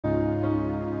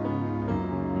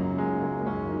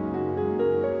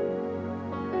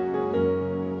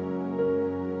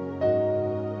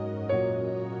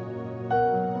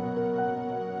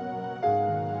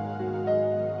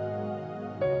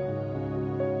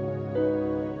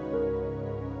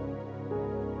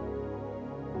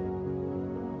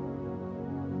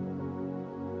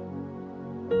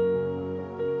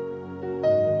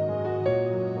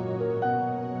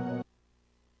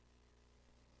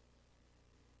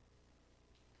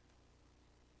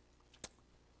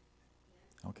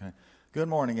Okay. Good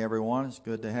morning, everyone. It's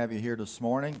good to have you here this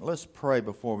morning. Let's pray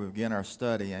before we begin our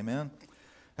study. Amen.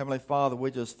 Heavenly Father,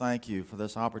 we just thank you for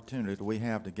this opportunity that we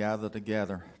have to gather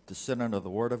together to sit under the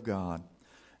Word of God.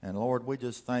 And Lord, we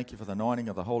just thank you for the anointing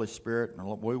of the Holy Spirit. And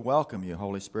we welcome you,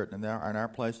 Holy Spirit, in our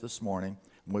place this morning.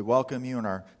 And we welcome you in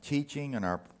our teaching and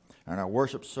our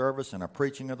worship service and our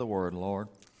preaching of the Word, Lord.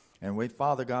 And we,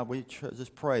 Father God, we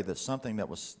just pray that something that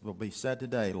will be said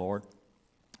today, Lord,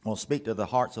 will speak to the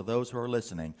hearts of those who are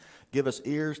listening. Give us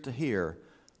ears to hear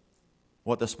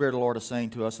what the Spirit of the Lord is saying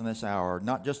to us in this hour.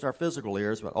 Not just our physical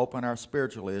ears, but open our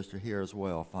spiritual ears to hear as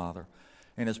well, Father.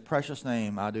 In His precious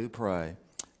name I do pray.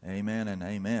 Amen and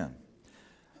amen.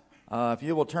 If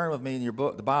you will turn with me in your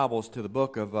book, the Bibles, to the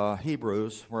book of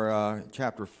Hebrews, where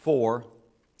chapter 4,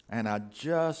 and I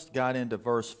just got into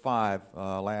verse 5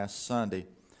 last Sunday.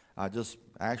 I just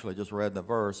read the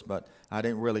verse, but I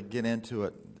didn't really get into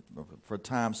it. For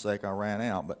time's sake, I ran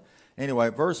out. But anyway,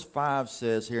 verse 5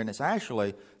 says here, and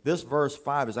this verse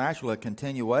 5 is actually a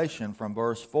continuation from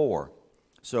verse 4.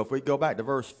 So if we go back to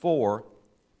verse 4,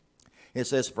 it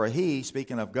says, "For he,"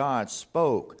 speaking of God,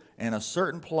 "spoke in a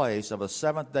certain place of a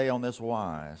seventh day on this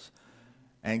wise.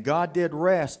 And God did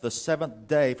rest the seventh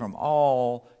day from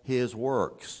all his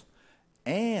works."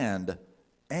 And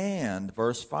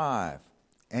verse 5,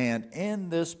 "And in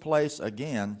this place,"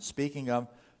 again, speaking of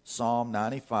Psalm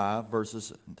 95,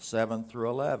 verses 7 through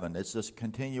 11. It's this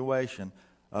continuation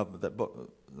of the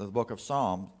book of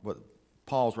Psalms, what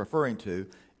Paul's referring to.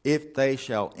 "If they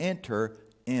shall enter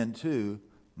into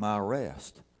my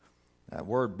rest." That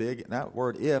word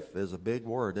 "if" is a big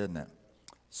word, isn't it?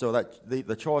 So that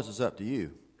the choice is up to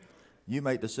you. You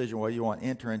make the decision whether you want to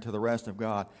enter into the rest of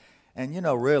God. And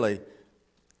really,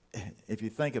 if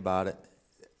you think about it,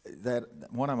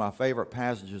 that one of my favorite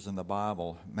passages in the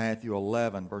Bible, Matthew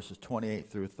 11, verses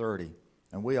 28 through 30.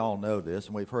 And we all know this,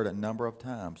 and we've heard it a number of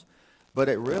times. But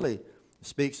it really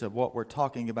speaks of what we're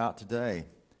talking about today.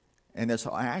 And it's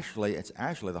actually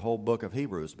the whole book of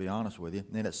Hebrews, to be honest with you.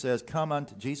 And it says,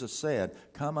 Jesus said,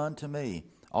 "Come unto me,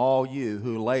 all you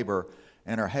who labor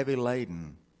and are heavy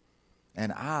laden,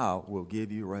 and I will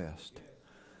give you rest."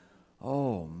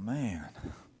 Oh, man.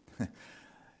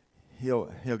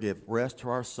 He'll give rest to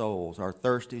our souls, our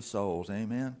thirsty souls.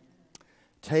 Amen.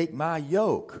 Take my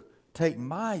yoke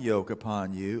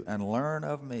upon you and learn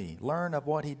of me. Learn of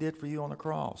what he did for you on the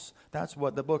cross. That's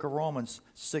what the book of Romans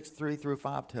 6:3 through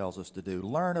 5 tells us to do.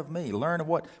 Learn of me. Learn of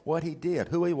what he did,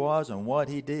 who he was and what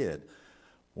he did.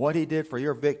 What he did for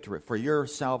your victory, for your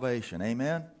salvation.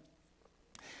 Amen.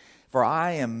 "For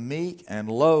I am meek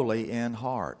and lowly in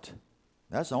heart."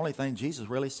 That's the only thing Jesus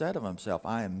really said of himself.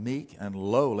 "I am meek and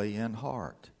lowly in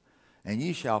heart. And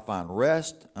ye shall find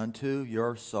rest unto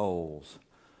your souls."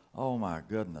 Oh my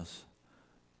goodness.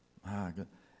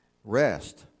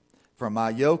 Rest. "For my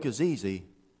yoke is easy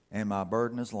and my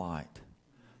burden is light."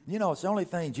 It's the only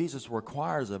thing Jesus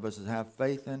requires of us is have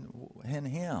faith in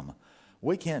him.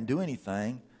 We can't do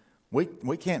anything.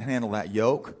 We can't handle that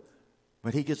yoke.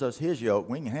 But he gives us his yoke.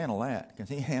 We can handle that because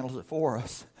he handles it for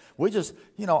us. We just,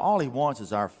 all he wants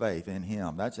is our faith in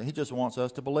him. He just wants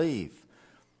us to believe.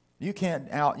 You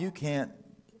can't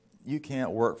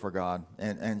work for God,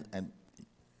 and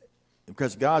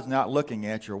because God's not looking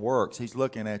at your works, he's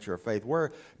looking at your faith.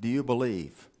 Where do you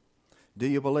believe? Do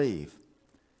you believe?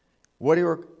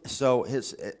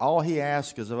 All he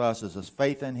asks of us is his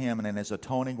faith in him and in his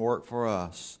atoning work for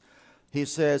us. He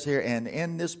says here, "And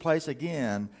in this place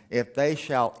again, if they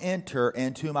shall enter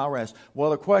into my rest."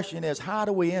 Well, the question is, how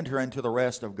do we enter into the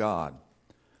rest of God?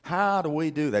 How do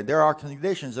we do that? There are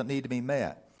conditions that need to be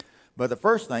met. But the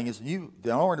first thing is,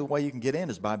 the only way you can get in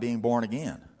is by being born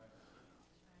again.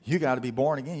 You got to be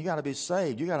born again. You got to be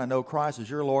saved. You got to know Christ as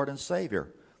your Lord and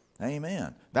Savior.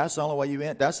 Amen. That's the only way you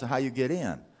in. That's how you get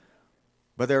in.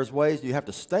 But there's ways you have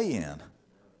to stay in.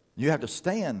 You have to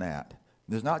stay in that.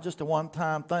 There's not just a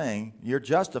one-time thing. You're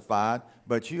justified,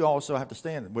 but you also have to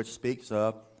stand, which speaks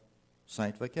of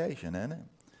sanctification, isn't it?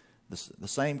 The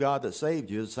same God that saved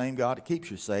you is the same God that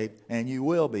keeps you saved, and you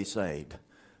will be saved.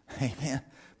 Amen.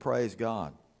 Praise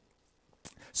God.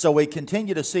 So we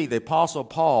continue to see the Apostle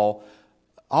Paul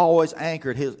always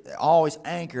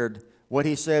anchored what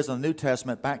he says in the New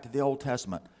Testament back to the Old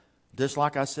Testament. Just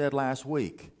like I said last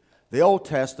week, the Old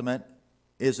Testament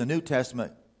is the New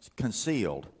Testament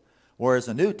concealed, whereas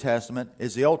the New Testament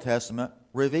is the Old Testament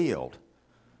revealed.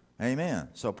 Amen.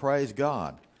 So praise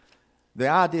God. The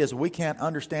idea is we can't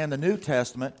understand the New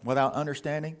Testament without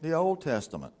understanding the Old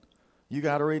Testament. You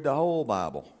got to read the whole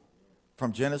Bible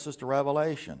from Genesis to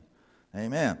Revelation.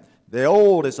 Amen. The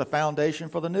Old is a foundation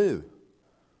for the New.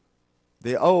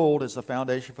 The old is the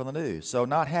foundation for the new. So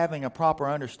not having a proper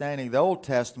understanding of the Old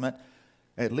Testament,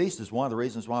 at least, is one of the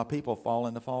reasons why people fall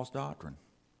into false doctrine.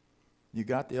 You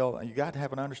got to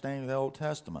have an understanding of the Old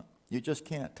Testament. You just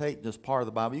can't take just part of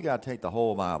the Bible. You got to take the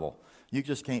whole Bible. You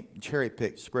just can't cherry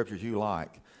pick scriptures you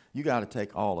like. You got to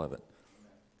take all of it.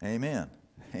 Amen.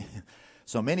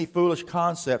 So many foolish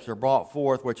concepts are brought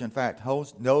forth, which in fact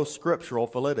holds no scriptural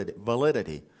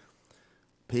validity.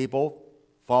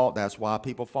 That's why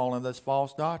people fall into this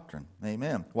false doctrine.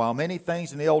 Amen. While many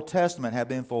things in the Old Testament have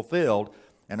been fulfilled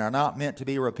and are not meant to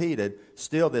be repeated,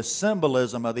 still the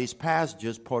symbolism of these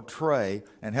passages portray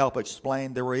and help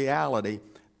explain the reality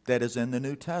that is in the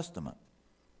New Testament.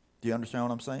 Do you understand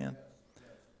what I'm saying?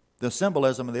 The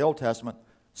symbolism of the Old Testament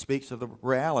speaks of the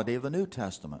reality of the New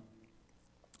Testament.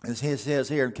 As he says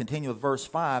here, and continue with verse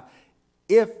 5,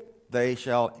 if they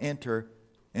shall enter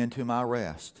into my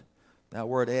rest. That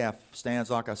word "if" stands,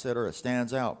 like I said earlier, it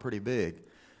stands out pretty big.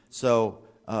 So,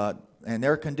 and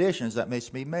there are conditions that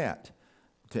must be met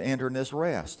to enter in this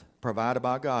rest provided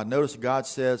by God. Notice God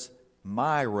says,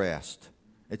 my rest.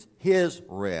 It's His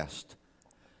rest.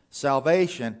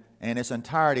 Salvation in its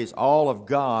entirety is all of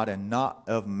God and not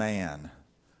of man.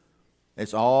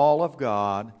 It's all of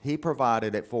God. He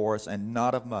provided it for us and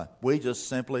not of man. We just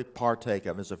simply partake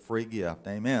of it as a free gift.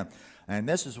 Amen. And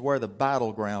this is where the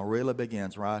battleground really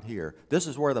begins, right here. This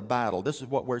is where this is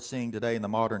what we're seeing today in the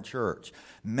modern church.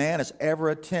 Man has ever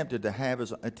attempted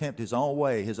to attempt his own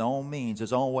way, his own means,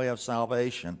 his own way of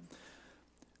salvation.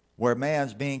 Where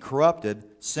man's being corrupted,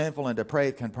 sinful, and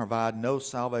depraved can provide no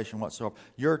salvation whatsoever.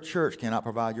 Your church cannot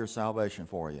provide your salvation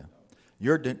for you.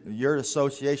 Your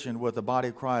association with the body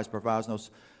of Christ provides no.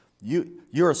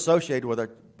 You're associated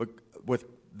with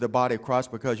the body of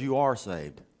Christ because you are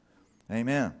saved.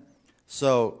 Amen.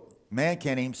 So man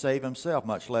can't even save himself,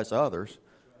 much less others.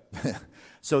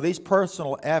 So these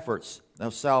personal efforts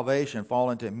of salvation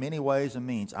fall into many ways and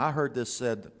means. I read this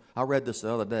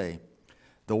the other day.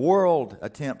 The world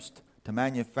attempts to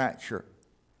manufacture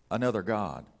another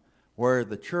God, where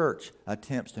the church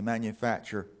attempts to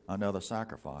manufacture another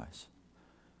sacrifice.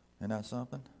 Isn't that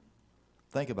something?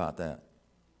 Think about that.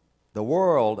 The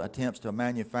world attempts to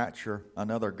manufacture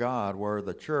another God, where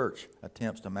the church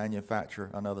attempts to manufacture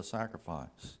another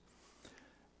sacrifice.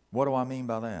 What do I mean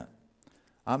by that?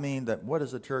 I mean that what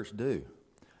does the church do?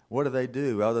 What do they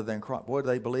do other than Christ? What do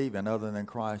they believe in other than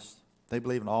Christ? They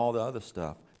believe in all the other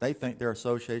stuff. They think their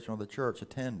association with the church,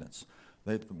 attendance,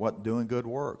 doing good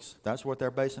works. That's what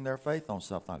they're basing their faith on,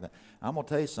 stuff like that. I'm going to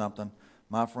tell you something,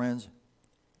 my friends.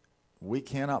 We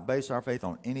cannot base our faith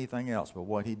on anything else but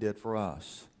what He did for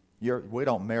us. We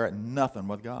don't merit nothing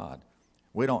with God.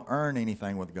 We don't earn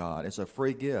anything with God. It's a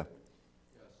free gift.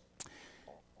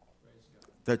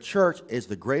 The church is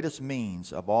the greatest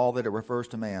means of all that it refers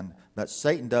to man, that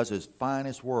Satan does his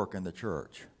finest work in the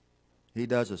church. He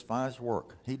does his finest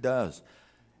work. He does.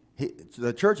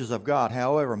 The church is of God.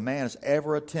 However, man has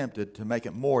ever attempted to make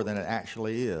it more than it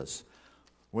actually is.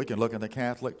 We can look at the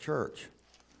Catholic Church.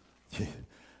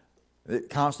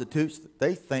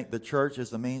 They think the church is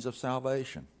the means of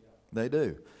salvation. They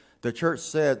do. The church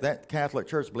said, that Catholic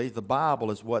Church believes the Bible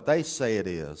is what they say it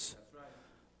is.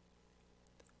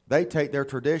 They take their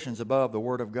traditions above the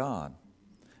Word of God.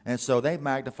 And so they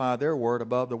magnify their word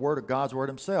above the word of God's Word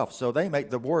Himself. So they make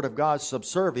the Word of God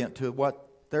subservient to what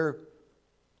they're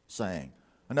saying.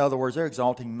 In other words, they're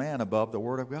exalting man above the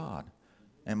Word of God.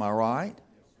 Am I right?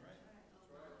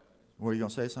 Were you going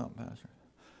to say something, Pastor?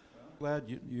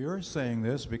 Glad you're saying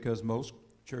this, because most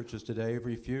churches today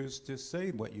refuse to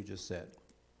say what you just said,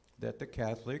 that the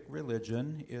Catholic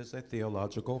religion is a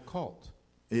theological cult.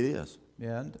 It is.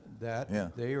 And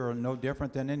that they are no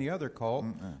different than any other cult.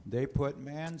 They put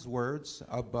man's words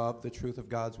above the truth of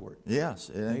God's Word.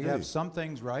 Yes, they have some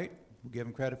things right. We give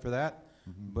them credit for that.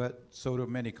 But so do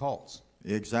many cults.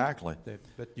 Exactly.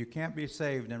 But you can't be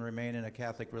saved and remain in a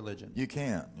Catholic religion. You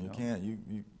can't. You can't.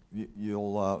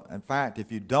 You'll. In fact,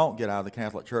 if you don't get out of the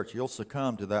Catholic Church, you'll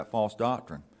succumb to that false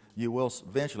doctrine. You will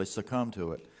eventually succumb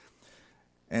to it.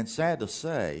 And sad to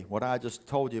say, what I just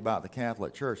told you about the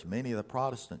Catholic Church, many of the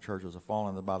Protestant churches are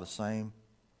falling by the same.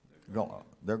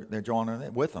 They're joining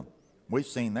in with them. We've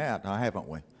seen that, haven't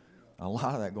we? A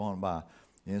lot of that going by.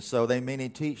 And so many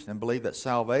teach and believe that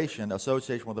salvation,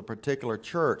 association with a particular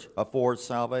church, affords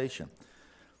salvation.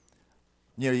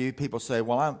 You people say,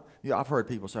 well, I've heard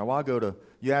people say, well,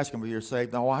 you ask them if you're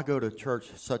saved. No, I go to church,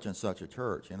 such and such a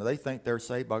church. They think they're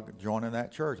saved by joining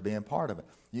that church, being part of it.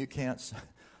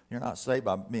 You're not saved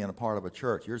by being a part of a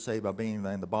church. You're saved by being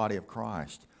in the body of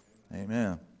Christ.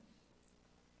 Amen.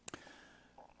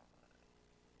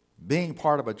 Being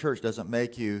part of a church doesn't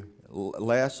make you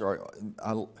less, or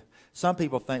Some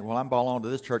people think, well, I'm belonging to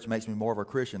this church makes me more of a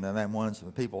Christian than them ones,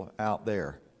 the people out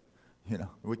there. You know,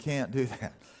 we can't do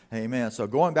that. Amen. So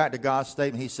going back to God's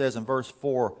statement, he says in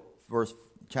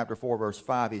chapter 4, verse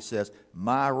 5, he says,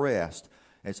 my rest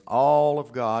is all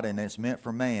of God, and it's meant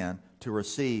for man to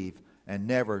receive and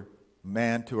never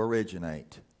man to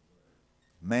originate.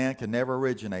 Man can never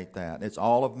originate that. It's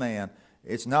all of man.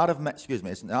 It's not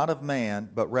of man,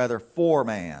 but rather for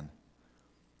man.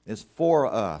 It's for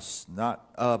us, not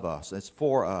of us. It's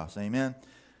for us. Amen.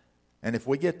 And if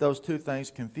we get those two things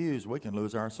confused, we can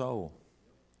lose our soul.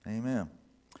 Amen.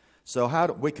 So how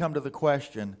do we come to the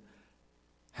question,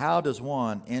 how does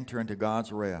one enter into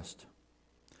God's rest?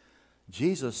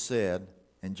 Jesus said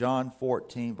in John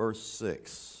 14, verse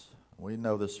 6, we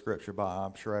know this scripture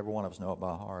I'm sure every one of us know it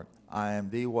by heart. I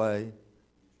am the way,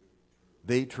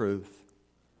 the truth,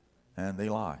 and the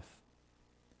life.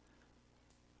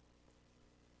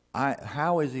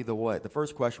 How is he the way? The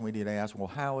first question we need to ask, well,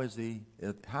 how is he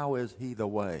the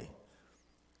way?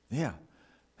 Yeah.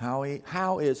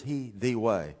 How is he the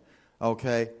way?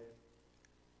 Okay.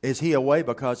 Is he a way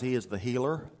because he is the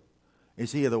healer?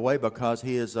 Is he the way because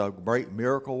he is a great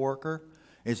miracle worker?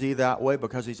 Is he that way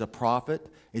because he's a prophet?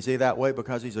 Is he that way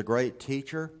because he's a great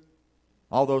teacher?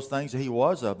 All those things, he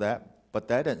was of that, but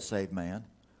that didn't save man.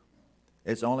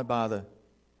 It's only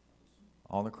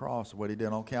on the cross, what he did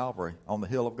on Calvary, on the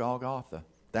hill of Golgotha.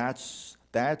 That's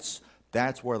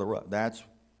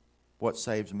what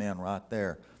saves men right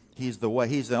there. He's the way.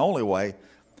 He's the only way.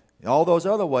 All those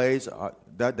other ways,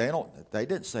 they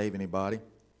didn't save anybody.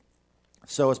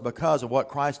 So it's because of what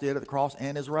Christ did at the cross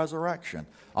and his resurrection,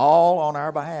 all on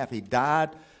our behalf. He died.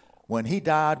 When he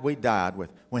died, we died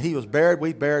with. When he was buried,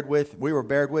 we were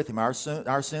buried with him. Our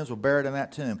sins were buried in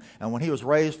that tomb. And when he was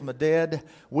raised from the dead,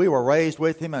 we were raised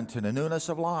with him into the newness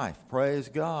of life. Praise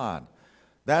God.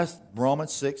 That's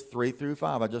Romans 6, 3 through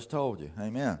 5. I just told you.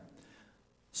 Amen.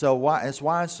 So why it's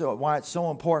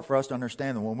so important for us to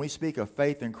understand that when we speak of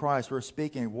faith in Christ, we're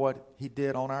speaking of what he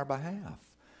did on our behalf.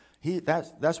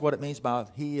 That's what it means by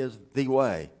he is the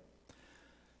way.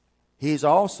 He's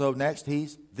also, next,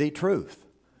 he's the truth.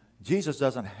 Jesus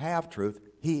doesn't have truth.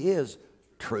 He is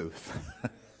truth.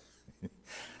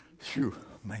 Phew,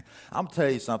 man. I'm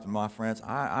telling you something, my friends.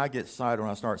 I get excited when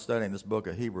I start studying this book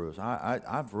of Hebrews.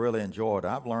 I've really enjoyed it.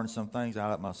 I've learned some things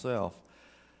out of it myself.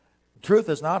 Truth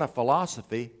is not a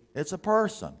philosophy. It's a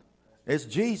person. It's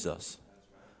Jesus.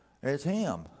 It's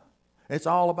him. It's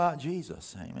all about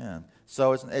Jesus. Amen.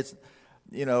 So it's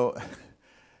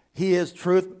he is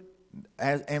truth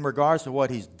in regards to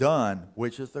what he's done,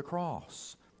 which is the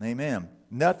cross. Amen.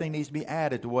 Nothing needs to be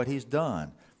added to what he's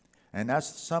done. And that's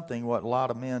something what a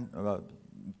lot of men,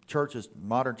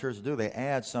 modern churches do. They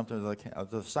add something to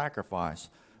the sacrifice.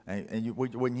 And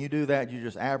when you do that, you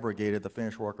just abrogated the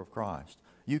finished work of Christ.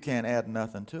 You can't add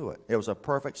nothing to it. It was a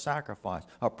perfect sacrifice.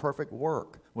 A perfect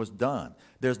work was done.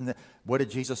 What did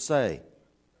Jesus say?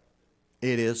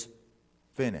 It is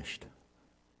finished.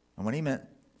 And when he meant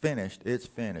finished, it's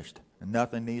finished. And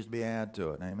nothing needs to be added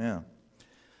to it. Amen.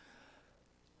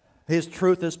 His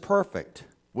truth is perfect.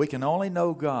 We can only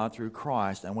know God through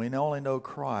Christ, and we can only know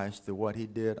Christ through what he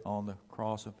did on the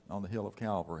cross, on the hill of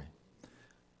Calvary.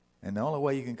 And the only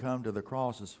way you can come to the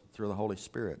cross is through the Holy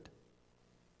Spirit.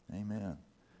 Amen.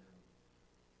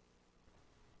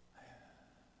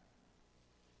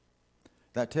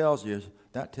 That tells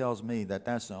me that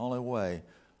that's the only way.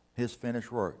 His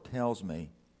finished work tells me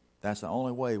that's the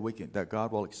only way that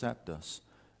God will accept us,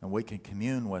 and we can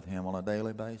commune with him on a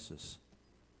daily basis.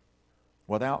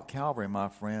 Without Calvary, my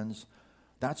friends,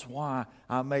 that's why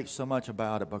I make so much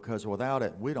about it, because without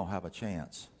it, we don't have a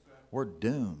chance. We're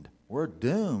doomed. We're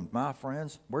doomed, my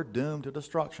friends. We're doomed to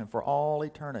destruction for all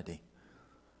eternity.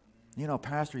 You know,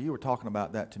 Pastor, you were talking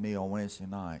about that to me on Wednesday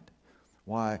night.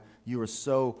 Why you're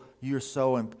so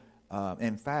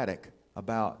emphatic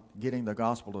about getting the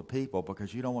gospel to people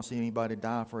because you don't want to see anybody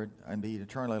die for it and be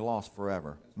eternally lost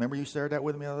forever. Remember you shared that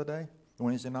with me the other day,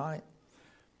 Wednesday night?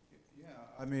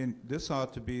 I mean, this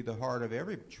ought to be the heart of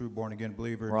every true born-again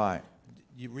believer. Right.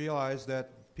 You realize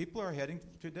that people are heading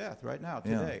to death right now,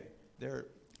 today. Yeah.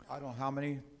 I don't know how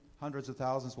many hundreds of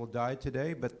thousands will die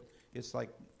today, but it's like,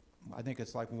 I think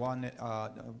it's like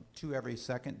 2 every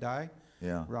second die.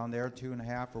 Yeah. Around there,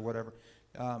 2.5 or whatever.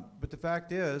 But the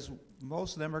fact is,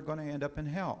 most of them are going to end up in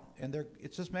hell. And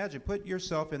it's just imagine, put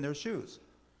yourself in their shoes.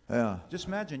 Yeah. Just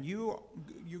imagine you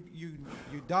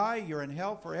die, you're in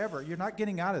hell forever. You're not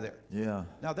getting out of there. Yeah.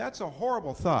 Now that's a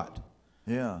horrible thought.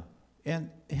 Yeah. And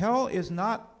hell is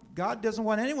not, God doesn't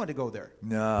want anyone to go there.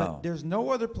 No. But there's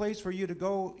no other place for you to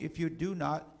go if you do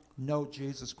not know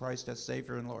Jesus Christ as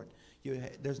Savior and Lord.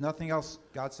 there's nothing else.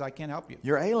 God said, I can't help you.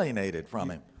 You're alienated from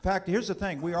Him. In fact, here's the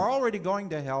thing. We are already going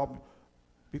to hell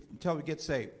until we get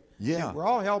saved. Yeah. See, we're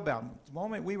all hellbound. The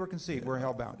moment we were conceived, we're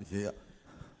hellbound. Yeah.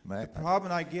 The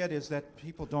problem I get is that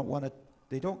people don't want to,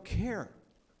 they don't care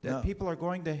that people are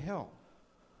going to hell.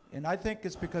 And I think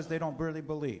it's because they don't really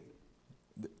believe.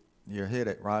 You hit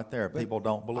it right there. But people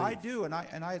don't believe. I do, and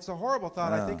it's a horrible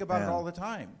thought. I think about it all the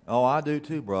time. Oh, I do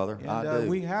too, brother. And I do.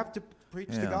 we have to preach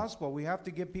the gospel. We have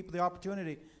to give people the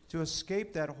opportunity to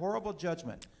escape that horrible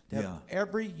judgment that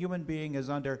every human being is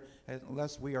under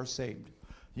unless we are saved.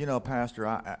 You know,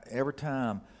 Pastor, every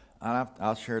time,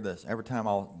 I'll share this, every time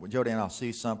Jody and I'll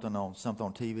see something on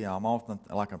TV, I'm often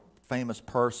like a famous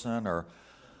person or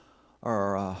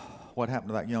what happened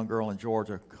to that young girl in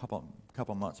Georgia a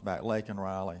couple months back, Lake and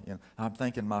Riley. You know, I'm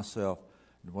thinking to myself,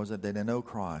 did they know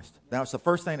Christ? That's the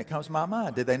first thing that comes to my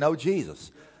mind. Did they know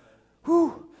Jesus?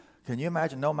 Whew. Can you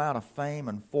imagine no amount of fame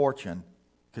and fortune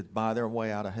could buy their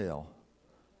way out of hell?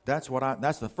 That's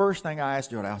the first thing I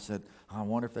asked Jody. I said, I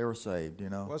wonder if they were saved, you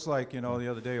know. Well, it's like, the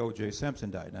other day O.J.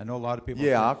 Simpson died. And I know a lot of people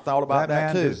I thought about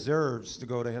that too. That man deserves to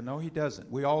go to hell. No, he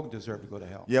doesn't. We all deserve to go to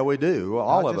hell. Yeah, we do. Well,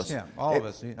 all of us. All of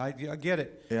us. I get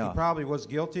it. Yeah. He probably was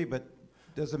guilty, but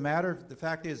doesn't matter. The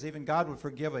fact is, even God would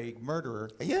forgive a murderer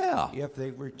if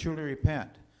they were truly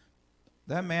repent.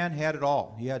 That man had it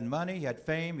all. He had money. He had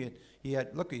fame. He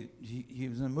had look, he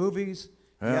was in movies.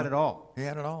 Yeah. He had it all. He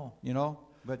had it all. You know,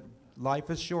 but life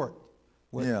is short.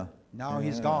 Now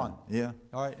he's gone. Yeah.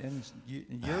 All right, and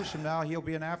years from now, he'll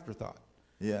be an afterthought.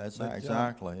 Yeah,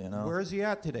 exactly. You know. Where is he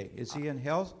at today? Is he in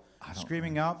hell,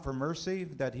 screaming out for mercy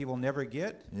that he will never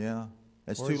get? Yeah,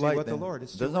 it's or too is late. He with the Lord?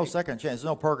 It's There's no second chance. There's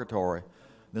no purgatory.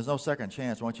 There's no second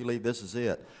chance. Once you leave, this is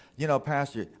it. You know,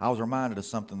 Pastor, I was reminded of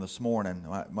something this morning.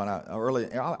 When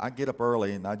I get up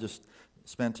early and I just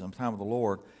spend some time with the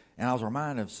Lord. And I was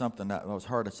reminded of something that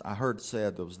I heard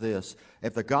said that was this: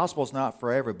 if the gospel's not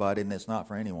for everybody, then it's not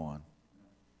for anyone.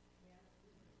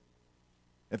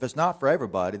 If it's not for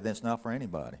everybody, then it's not for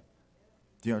anybody.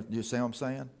 Do you see what I'm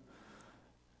saying?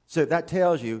 So that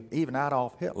tells you, even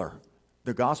Adolf Hitler,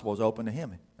 the gospel was open to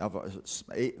him.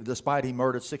 Despite he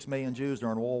murdered 6 million Jews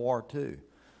during World War II,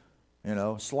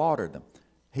 slaughtered them.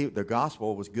 The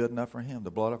gospel was good enough for him.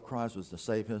 The blood of Christ was to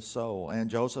save his soul. And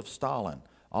Joseph Stalin,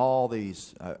 all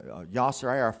these, Yasser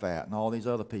Arafat and all these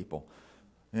other people,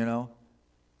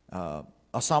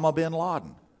 Osama bin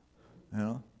Laden,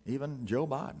 even Joe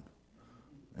Biden,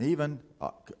 even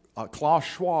Klaus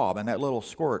Schwab and that little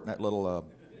squirt, that little,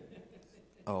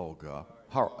 oh God.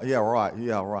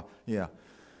 Yeah.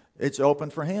 It's open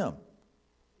for him.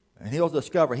 And he'll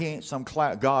discover he ain't some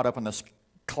God up in the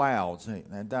clouds.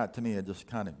 And that, to me, it just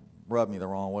kind of rubbed me the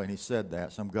wrong way. And he said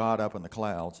that, some God up in the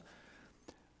clouds.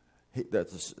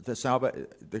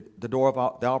 The door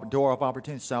of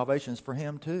opportunity, salvation is for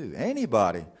him too.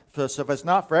 Anybody. So if it's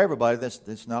not for everybody,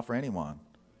 it's not for anyone.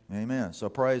 Amen. So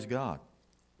praise God.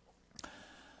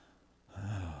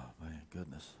 Oh, my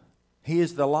goodness. He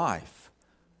is the life.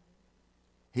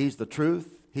 He's the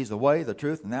truth. He's the way, the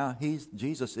truth. And now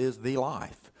Jesus is the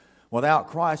life. Without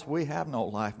Christ, we have no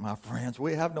life, my friends.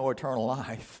 We have no eternal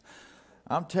life.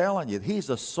 I'm telling you, He's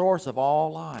the source of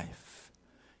all life.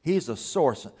 He's the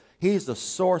source. He's the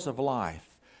source of life.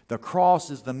 The cross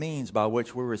is the means by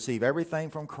which we receive everything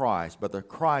from Christ, but the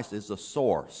Christ is the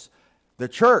source. The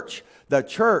church, they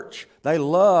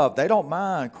don't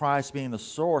mind Christ being the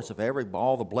source of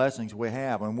all the blessings we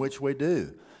have, and which we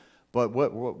do. But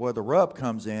where the rub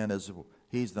comes in is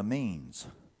He's the means.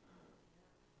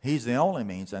 He's the only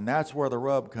means, and that's where the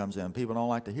rub comes in. People don't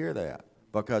like to hear that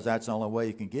because that's the only way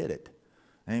you can get it.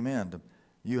 Amen.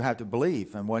 You have to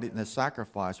believe in the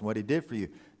sacrifice and what He did for you.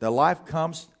 The life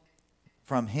comes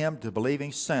from Him to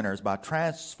believing sinners by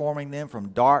transforming them from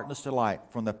darkness to light,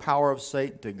 from the power of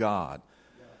Satan to God.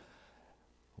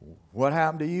 What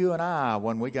happened to you and I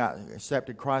when we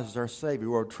accepted Christ as our Savior?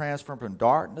 We were transformed from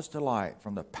darkness to light,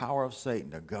 from the power of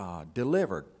Satan to God.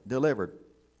 Delivered.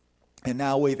 And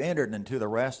now we've entered into the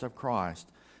rest of Christ.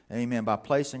 Amen. By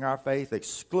placing our faith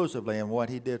exclusively in what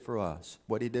He did for us,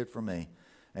 what He did for me.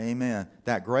 Amen.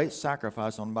 That great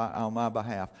sacrifice on my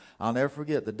behalf. I'll never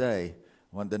forget the day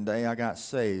I got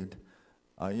saved.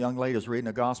 A young lady was reading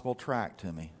a gospel tract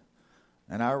to me.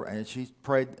 And she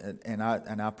prayed, and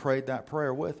I prayed that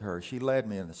prayer with her. She led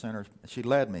me in the center. She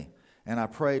led me, and I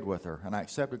prayed with her, and I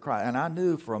accepted Christ. And I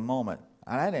knew for a moment,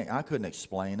 I couldn't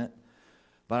explain it,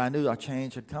 but I knew a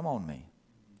change had come on me.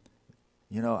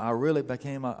 I really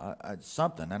became a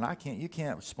something, and you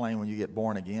can't explain when you get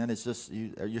born again. It's just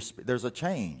there's a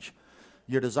change.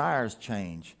 Your desires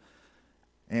change,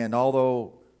 and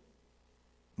although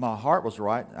my heart was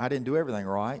right, I didn't do everything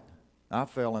right. I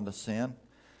fell into sin,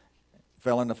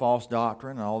 fell into false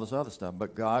doctrine and all this other stuff.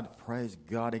 But God, praise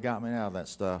God, He got me out of that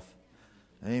stuff.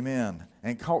 Amen.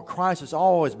 And Christ has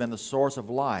always been the source of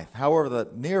life. However, the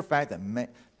mere fact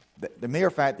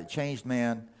that changed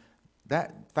man,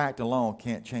 that fact alone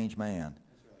can't change man.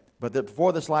 But that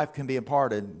before this life can be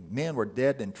imparted, men were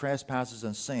dead in trespasses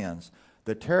and sins.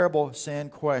 The terrible sin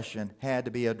question had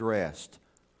to be addressed.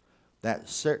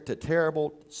 The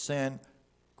terrible sin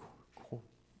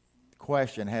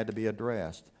question had to be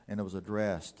addressed, and it was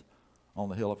addressed on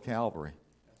the hill of Calvary.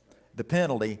 The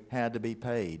penalty had to be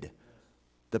paid.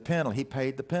 He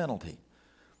paid the penalty.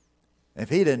 If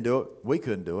He didn't do it, we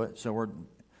couldn't do it. So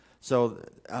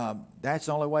that's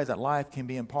the only way that life can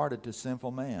be imparted to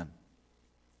sinful man.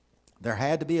 There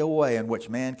had to be a way in which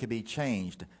man could be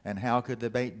changed, and how could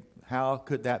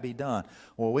that be done?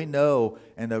 Well, we know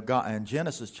in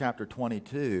Genesis chapter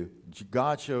 22,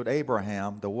 God showed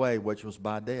Abraham the way which was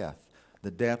by death,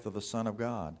 the death of the Son of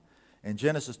God. In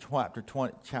Genesis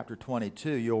chapter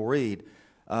 22, you'll read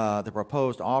the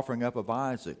proposed offering up of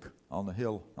Isaac on the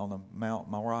hill, on the Mount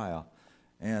Moriah,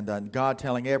 and God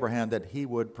telling Abraham that He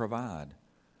would provide.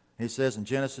 He says in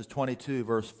Genesis 22,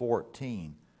 verse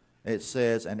 14, it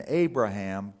says, "And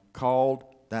Abraham called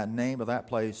that name of that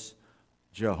place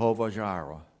Jehovah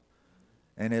Jireh.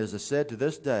 And it is said to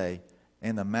this day,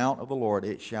 in the mount of the Lord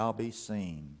it shall be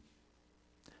seen."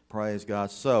 Praise God.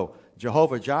 So,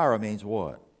 Jehovah Jireh means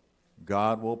what?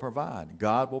 God will provide.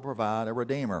 God will provide a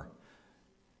Redeemer.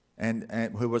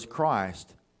 And who was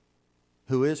Christ,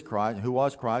 who is Christ, who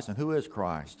was Christ, and who is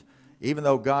Christ. Even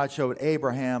though God showed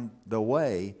Abraham the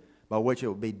way by which it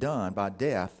would be done by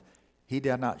death, He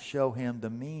did not show him the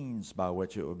means by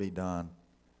which it would be done.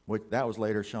 That was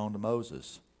later shown to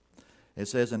Moses. It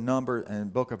says in the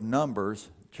book of Numbers,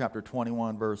 chapter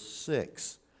 21, verse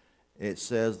 6, it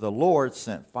says, "The Lord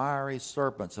sent fiery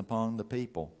serpents upon the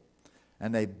people,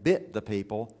 and they bit the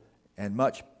people, and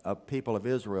much of people of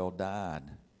Israel died."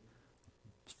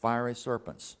 Fiery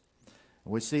serpents.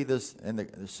 We see this,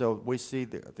 we see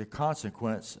the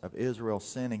consequence of Israel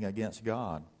sinning against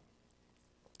God.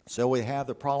 So we have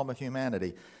the problem of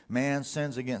humanity. Man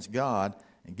sins against God,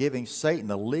 and giving Satan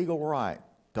the legal right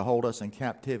to hold us in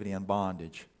captivity and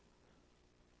bondage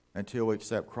until we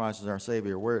accept Christ as our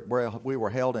Savior. We were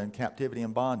held in captivity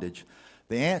and bondage.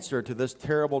 The answer to this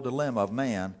terrible dilemma of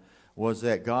man was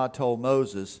that God told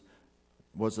Moses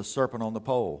was the serpent on the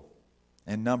pole.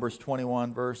 In Numbers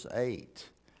 21, verse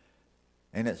 8.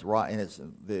 And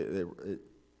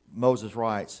Moses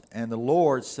writes, "And the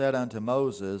Lord said unto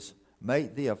Moses,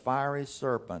 Make thee a fiery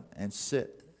serpent, and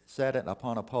set it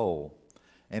upon a pole.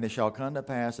 And it shall come to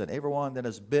pass that everyone that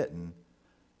is bitten,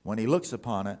 when he looks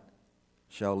upon it,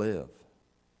 shall live."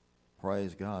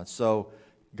 Praise God. So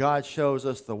God shows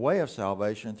us the way of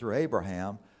salvation through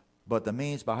Abraham, but the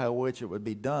means by which it would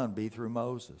be done be through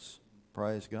Moses.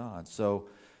 Praise God. So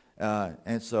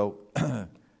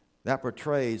that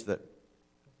portrays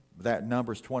that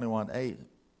Numbers 21:8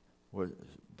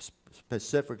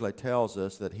 specifically tells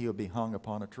us that He would be hung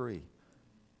upon a tree,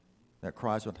 that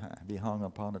Christ would be hung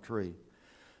upon a tree.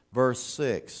 Verse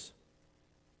 6,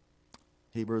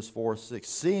 Hebrews 4:6,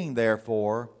 "Seeing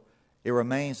therefore it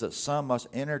remains that some must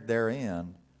enter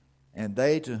therein, and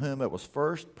they to whom it was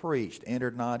first preached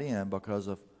entered not in because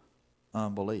of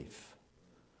unbelief."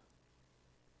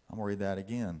 I'm going to read that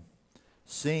again.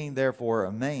 "Seeing therefore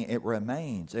it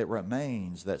remains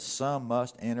that some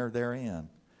must enter therein,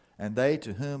 and they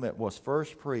to whom it was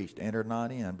first preached entered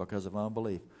not in because of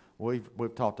unbelief."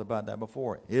 We've talked about that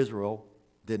before. Israel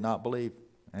did not believe,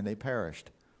 and they perished.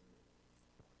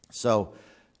 So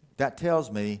that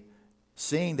tells me,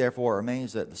 seeing therefore it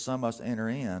remains that some must enter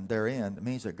in therein, it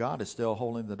means that God is still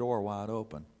holding the door wide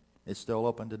open. It's still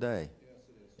open today. Yes,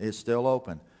 it is. It's still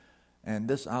open. And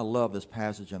I love this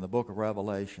passage in the book of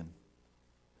Revelation.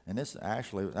 And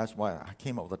that's why I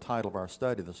came up with the title of our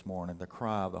study this morning, "The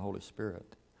Cry of the Holy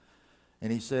Spirit."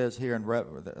 And he says here,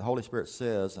 the Holy Spirit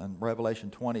says in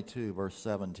Revelation 22, verse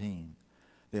 17,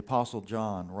 the Apostle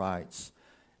John writes,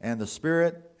 "And the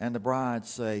Spirit and the bride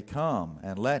say, Come,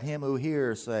 and let him who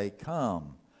hears say,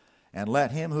 Come, and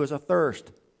let him who is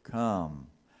athirst come.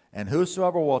 And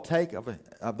whosoever will take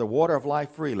of the water of life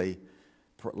freely,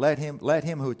 let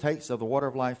him who takes of the water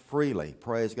of life freely."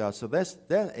 Praise God. So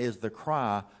that is the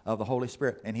cry of the Holy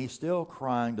Spirit. And He's still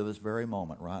crying to this very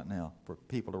moment right now for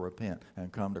people to repent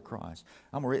and come to Christ.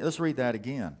 Let's read that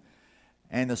again.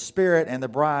 "And the Spirit and the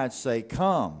bride say,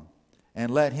 Come.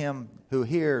 And let him who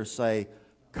hears say,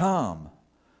 Come.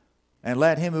 And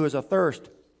let him who is athirst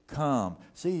come."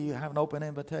 See, you have an open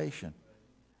invitation.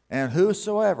 "And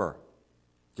whosoever,"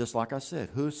 just like I said,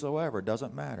 whosoever,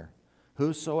 doesn't matter.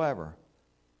 Whosoever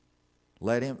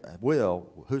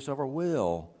whosoever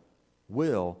will,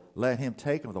 let him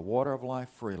take of the water of life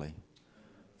freely.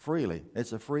 Freely.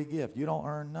 It's a free gift. You don't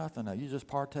earn nothing. You just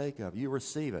partake of it. You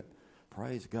receive it.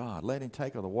 Praise God. Let him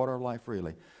take of the water of life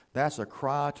freely. That's a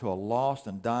cry to a lost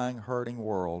and dying, hurting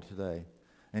world today.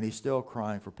 And he's still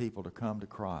crying for people to come to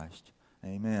Christ.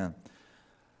 Amen.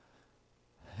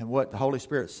 And what the Holy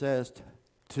Spirit says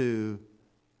to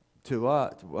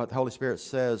us, what the Holy Spirit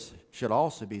says should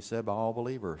also be said by all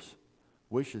believers.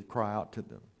 We should cry out to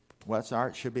them. Well,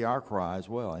 it should be our cry as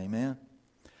well. Amen.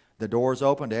 The door is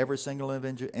open to every single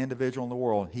individual in the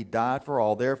world. He died for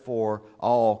all. Therefore,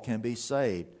 all can be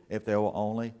saved if they will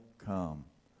only come.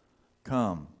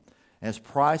 Come. As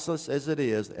priceless as it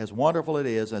is, as wonderful it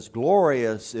is, as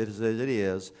glorious as it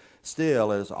is,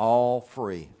 still it is all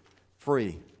free.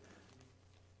 Free.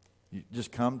 You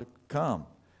just come.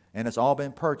 And it's all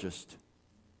been purchased.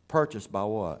 Purchased by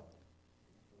what?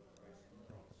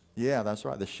 Yeah, that's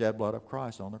right. The shed blood of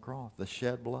Christ on the cross. The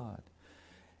shed blood.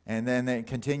 And then they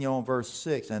continue on verse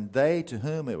 6. And they to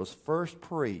whom it was first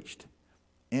preached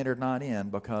entered not in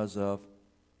because of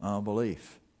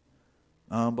unbelief.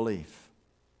 Unbelief.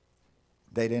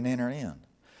 They didn't enter in.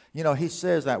 You know, he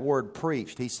says that word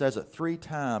preached. He says it 3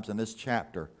 times in this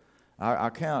chapter. I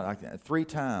count 3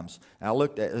 times. I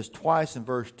looked at it. There's twice in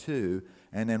verse 2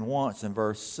 and then once in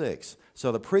verse 6.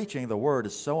 So the preaching of the word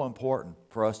is so important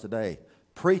for us today.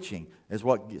 Preaching is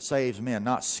what saves men,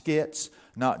 not skits,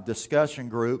 not discussion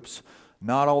groups,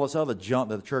 not all this other junk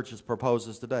that the church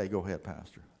proposes today. Go ahead,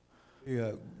 Pastor.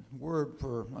 The word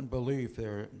for unbelief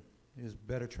there is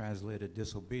better translated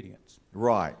disobedience.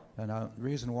 Right. And the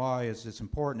reason why it's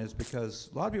important is because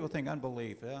a lot of people think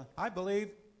unbelief. I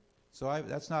believe, so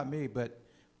that's not me. But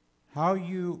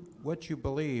what you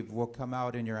believe will come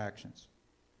out in your actions.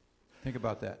 Think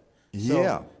about that.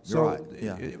 Yeah.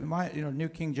 Right. New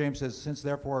King James says, "Since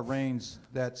therefore it reigns,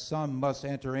 that some must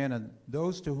enter in, and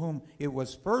those to whom it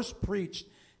was first preached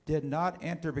did not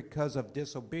enter because of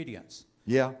disobedience."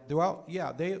 Yeah. Well,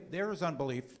 yeah, there is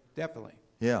unbelief, definitely.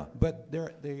 Yeah. But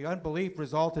the unbelief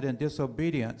resulted in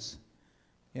disobedience,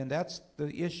 and that's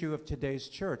the issue of today's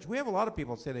church. We have a lot of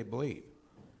people say they believe,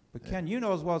 but Ken, you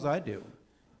know as well as I do,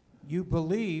 you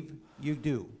believe, you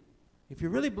do. If you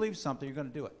really believe something, you're going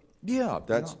to do it. Yeah,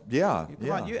 that's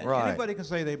right. Anybody can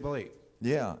say they believe.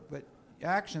 Yeah. But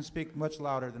actions speak much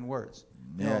louder than words.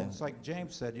 You know, it's like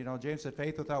James said. James said,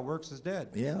 "Faith without works is dead."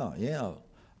 Yeah.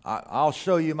 I'll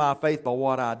show you my faith by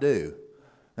what I do.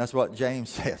 That's what James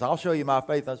says. I'll show you my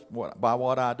faith by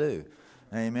what I do.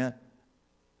 Amen.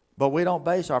 But we don't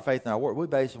base our faith in our work. We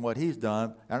base on what he's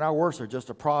done, and our works are just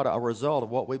a result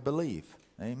of what we believe.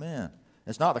 Amen.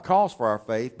 It's not the cause for our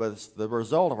faith, but it's the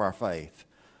result of our faith.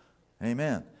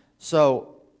 Amen.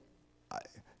 So,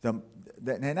 and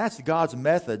that's God's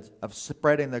method of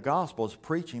spreading the gospel, is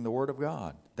preaching the word of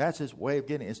God. That's his way of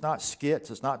getting it. It's not skits.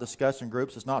 It's not discussion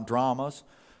groups. It's not dramas.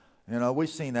 We've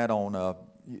seen that on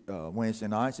Wednesday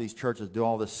nights. These churches do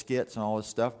all this skits and all this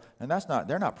stuff, and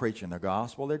they're not preaching the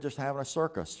gospel. They're just having a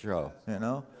circus show.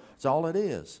 It's all it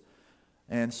is.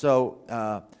 And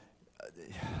so,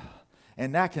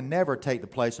 and that can never take the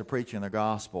place of preaching the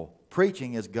gospel.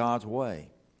 Preaching is God's way.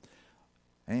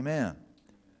 Amen.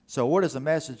 So what is the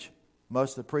message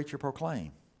must the preacher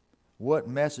proclaim? What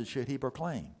message should he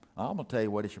proclaim? I'm going to tell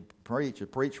you what he should preach. He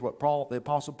should preach what the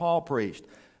Apostle Paul preached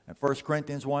in 1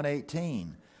 Corinthians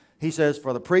 1:18. He says,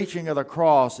 "For the preaching of the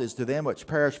cross is to them which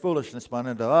perish foolishness, but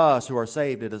unto us who are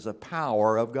saved it is the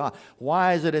power of God."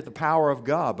 Why is it the power of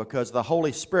God? Because the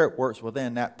Holy Spirit works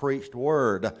within that preached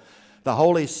word. The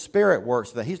Holy Spirit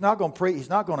works that. He's not going to preach.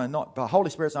 The Holy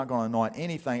Spirit's not going to anoint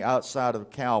anything outside of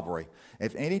Calvary.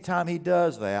 If any time he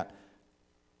does that,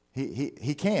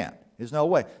 he can't. There's no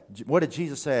way. What did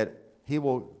Jesus say? He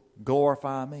will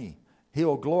glorify me. He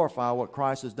will glorify what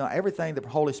Christ has done. Everything the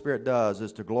Holy Spirit does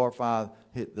is to glorify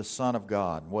the Son of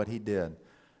God, what he did.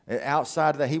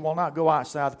 Outside of that, he will not go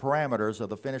outside the parameters of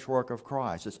the finished work of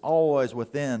Christ. It's always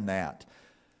within that.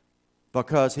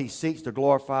 Because he seeks to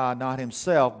glorify not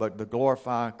himself, but to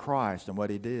glorify Christ and what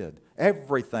he did.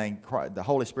 Everything the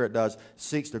Holy Spirit does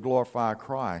seeks to glorify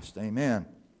Christ. Amen.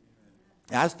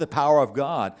 That's the power of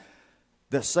God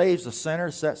that saves the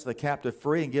sinner, sets the captive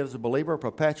free, and gives the believer a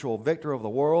perpetual victory over the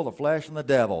world, the flesh, and the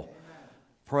devil. Amen.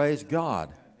 Praise God.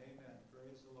 Amen.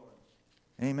 Praise the Lord.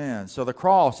 Amen. So the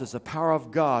cross is the power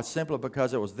of God simply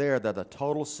because it was there that the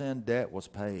total sin debt was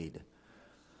paid.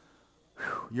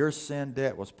 Your sin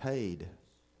debt was paid.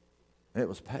 It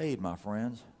was paid, my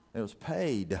friends. It was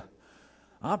paid.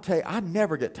 I'll tell you, I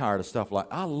never get tired of stuff like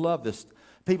I love this.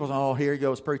 People say, "Oh, here he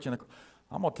goes preaching."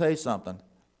 I'm going to tell you something.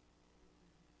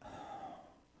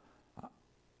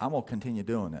 I'm going to continue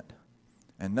doing it.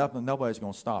 And nobody's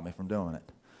going to stop me from doing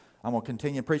it. I'm going to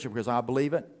continue preaching because I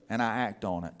believe it and I act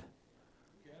on it.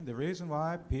 The reason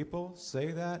why people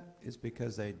say that is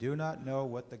because they do not know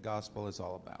what the gospel is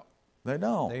all about. They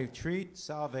don't. They treat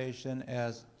salvation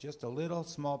as just a little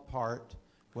small part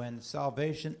when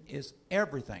salvation is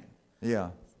everything. Yeah.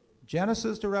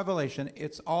 Genesis to Revelation,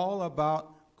 it's all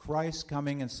about Christ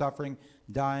coming and suffering,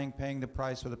 dying, paying the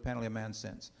price for the penalty of man's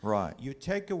sins. Right. You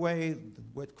take away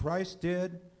what Christ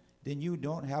did, then you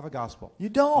don't have a gospel. You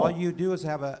don't. All you do is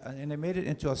have and they made it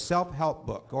into a self-help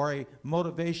book or a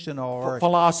motivational or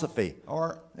philosophy.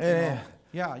 Or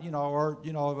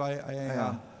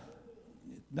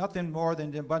nothing more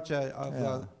than a bunch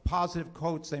of positive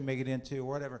quotes they make it into or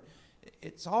whatever.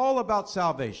 It's all about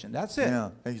salvation. That's it. Yeah,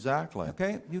 exactly.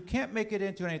 Okay? You can't make it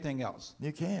into anything else.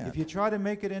 You can't. If you try to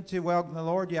make it into, well, the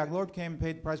Lord came and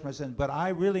paid the price for my sin, but I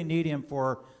really need him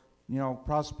for,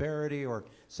 prosperity or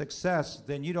success,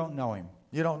 then you don't know him.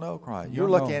 You don't know Christ. You're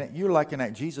looking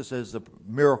at Jesus as the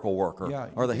miracle worker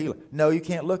or the healer. No, you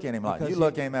can't look at him like that. You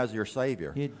look at him as your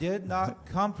Savior. He did not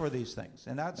come for these things.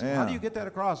 And that's how do you get that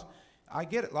across? I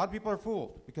get it. A lot of people are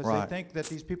fooled because they think that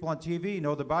these people on TV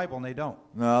know the Bible, and they don't.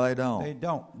 No, they don't. They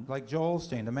don't. Like Joel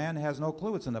Osteen, the man has no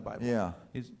clue it's in the Bible. Yeah.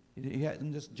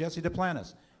 Just Jesse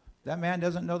Duplantis. That man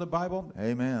doesn't know the Bible.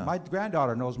 Amen. My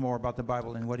granddaughter knows more about the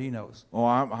Bible than what he knows.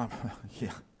 Oh,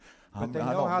 yeah. But they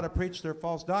know how to preach their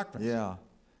false doctrines. Yeah.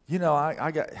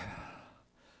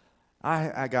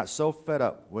 I got so fed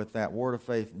up with that Word of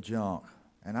Faith junk,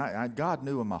 and God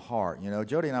knew in my heart.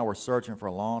 Jody and I were searching for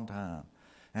a long time.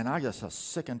 And I just was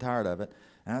sick and tired of it.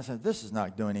 And I said, this is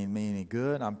not doing me any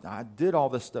good. I did all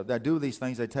this stuff. I do these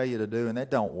things they tell you to do, and they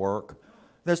don't work.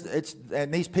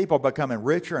 And these people are becoming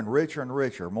richer and richer and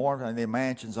richer, more than the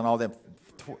mansions and all them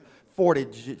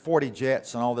 40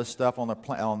 jets and all this stuff on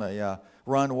the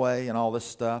runway and all this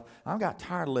stuff. I got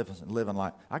tired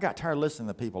of I got tired of listening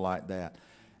to people like that.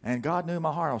 And God knew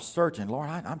my heart. I was searching. Lord,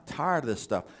 I'm tired of this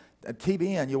stuff.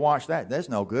 TBN, you watch that. That's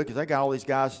no good because they got all these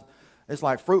guys. It's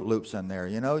like Fruit Loops in there,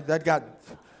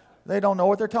 They don't know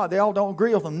what they're talking. They all don't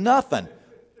agree with them. Nothing.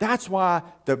 That's why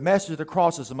the message of the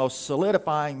cross is the most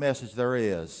solidifying message there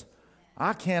is.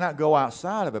 I cannot go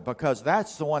outside of it because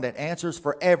that's the one that answers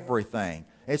for everything.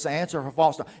 It's the answer for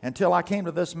false doctrine. Until I came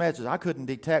to this message, I couldn't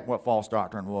detect what false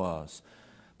doctrine was.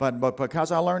 But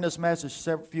because I learned this message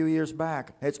few years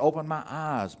back, it's opened my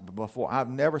eyes before. I've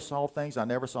never saw things I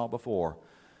never saw before.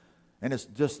 And it's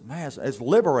just, man, it's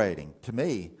liberating to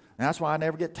me. And that's why I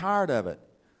never get tired of it.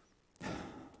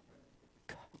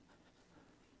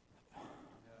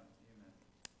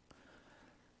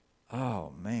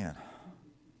 Oh, man.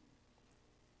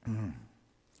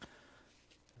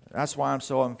 That's why I'm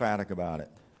so emphatic about it.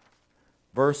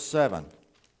 Verse 7.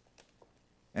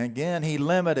 And again, he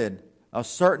limited a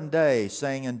certain day,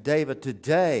 saying in David,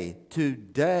 today,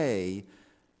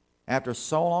 after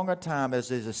so long a time,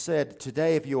 as it is said,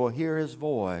 today if you will hear his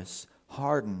voice,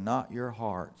 harden not your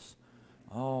hearts.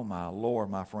 Oh, my Lord,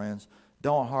 my friends.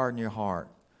 Don't harden your heart.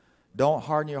 Don't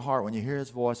harden your heart when you hear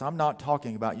his voice. I'm not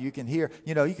talking about you can hear.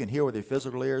 You can hear with your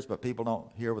physical ears, but people don't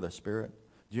hear with their spirit.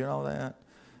 Do you know that?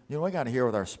 We got to hear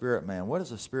with our spirit, man. What is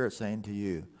the Spirit saying to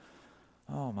you?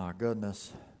 Oh, my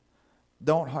goodness.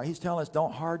 He's telling us,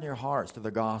 don't harden your hearts to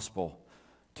the gospel.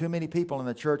 Too many people in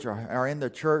the church are in the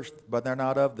church, but they're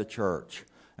not of the church.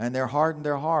 And they're hardened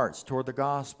their hearts toward the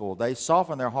gospel. They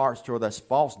soften their hearts toward this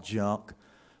false junk,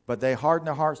 but they harden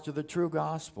their hearts to the true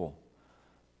gospel.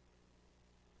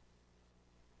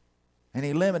 And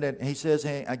he limited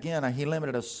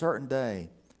a certain day.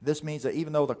 This means that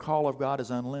even though the call of God is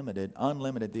unlimited,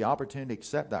 the opportunity to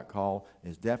accept that call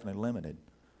is definitely limited.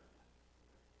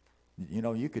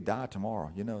 You could die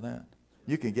tomorrow. You know that.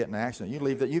 You can get in an accident.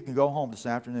 You can go home this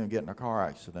afternoon and get in a car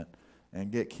accident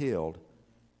and get killed.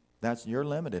 That's your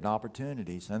limited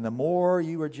opportunities. And the more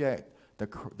you reject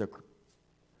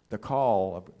the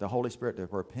call of the Holy Spirit to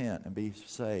repent and be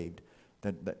saved,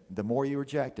 the more you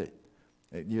reject it,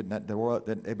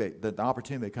 the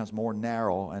opportunity becomes more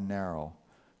narrow and narrow.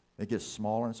 It gets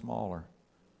smaller and smaller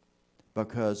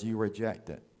because you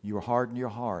reject it. You harden your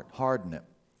heart. Harden it.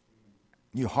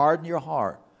 You harden your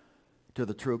heart to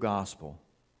the true gospel.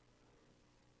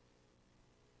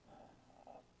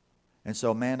 And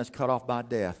so man is cut off by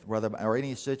death, or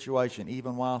any situation,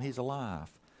 even while he's alive.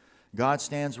 God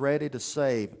stands ready to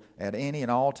save at any and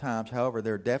all times. However,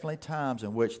 there are definitely times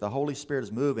in which the Holy Spirit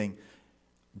is moving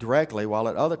directly, while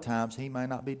at other times he may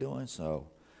not be doing so.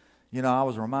 I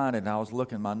was reminded, and I was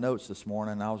looking at my notes this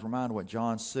morning, and I was reminded what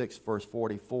John 6, verse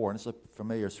 44, and it's a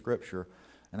familiar scripture,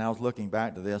 and I was looking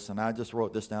back to this, and I just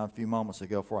wrote this down a few moments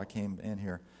ago before I came in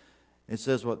here. It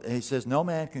says what he says. No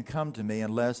man can come to me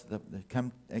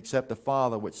except the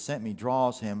Father which sent me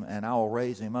draws him, and I will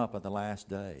raise him up at the last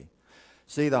day.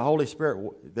 See, the Holy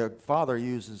Spirit, the Father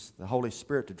uses the Holy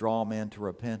Spirit to draw men to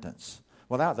repentance.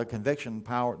 Without the conviction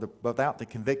power, without the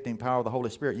convicting power of the Holy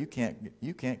Spirit, you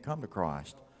can't come to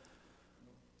Christ.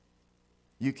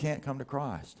 You can't come to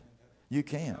Christ. You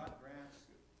can't.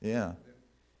 Yeah.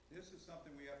 This is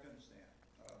something we have to understand.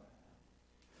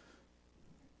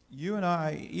 You and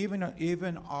I,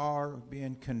 even our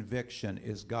being conviction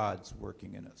is God's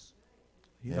working in us.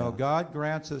 You know, God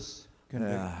grants us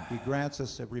He grants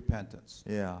us a repentance.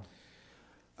 Yeah.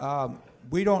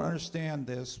 We don't understand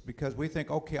this because we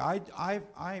think, okay,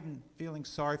 I'm feeling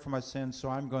sorry for my sins, so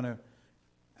I'm going to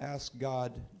ask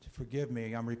God to forgive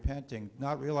me. I'm repenting,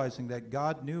 not realizing that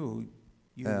God knew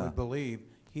you would believe.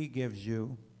 He gives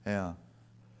you a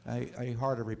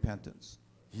heart of repentance.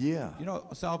 Yeah. You know,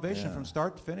 salvation from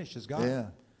start to finish is God. Yeah.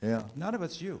 Yeah. None of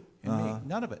it's you and me.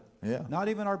 None of it. Yeah. Not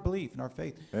even our belief and our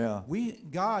faith. Yeah.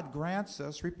 God grants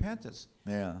us repentance.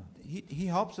 Yeah. He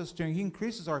helps us He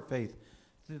increases our faith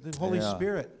through the Holy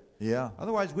Spirit. Yeah.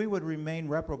 Otherwise, we would remain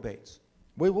reprobates.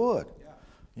 We would. Yeah.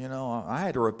 You know, I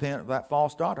had to repent of that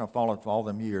false doctrine I followed for all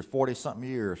them years, 40-something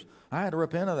years. I had to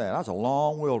repent of that. That was a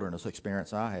long wilderness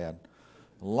experience I had.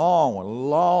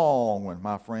 Long one,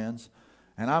 my friends.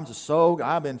 And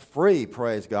I've been free,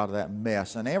 praise God, of that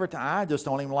mess. And every time, I just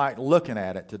don't even like looking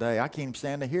at it today. I can't even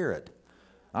stand to hear it.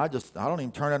 I don't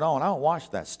even turn it on. I don't watch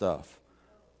that stuff.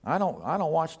 I don't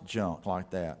watch junk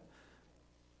like that.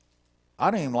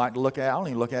 I don't even like to look at it. I don't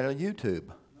even look at it on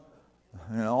YouTube.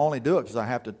 You know, I only do it because I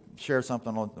have to share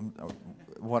something on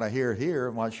what I hear here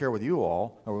and what I share with you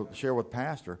all or share with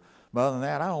Pastor. But other than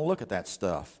that, I don't look at that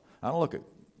stuff. I don't look at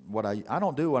I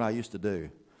don't do what I used to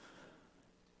do.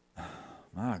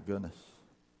 My goodness.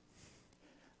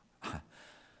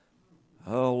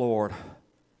 Oh, Lord.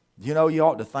 You know, you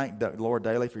ought to thank the Lord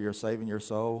daily for your saving your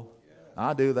soul.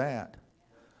 I do that.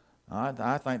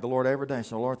 I thank the Lord every day.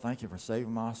 So, Lord, thank you for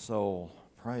saving my soul.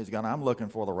 Praise God. I'm looking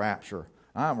for the rapture.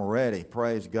 I'm ready.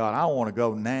 Praise God. I want to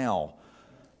go now.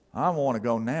 I want to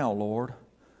go now, Lord.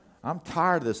 I'm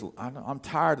tired of this. I'm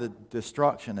tired of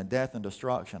destruction and death and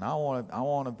destruction. I want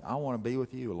to be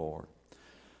with you, Lord.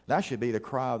 That should be the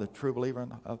cry of the true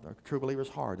believer's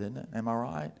heart, isn't it? Am I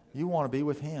right? You want to be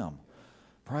with Him.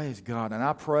 Praise God. And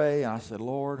I pray, and I said,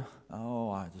 Lord,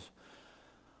 I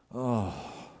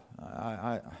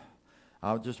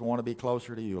just want to be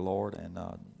closer to you, Lord,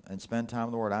 and spend time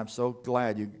with the Word. I'm so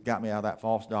glad you got me out of that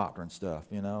false doctrine stuff,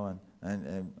 you know,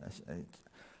 and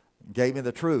gave me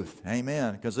the truth.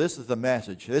 Amen. Because this is the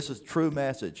message. This is true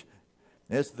message.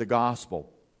 This is the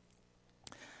gospel.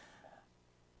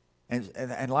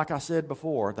 And like I said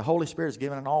before, the Holy Spirit is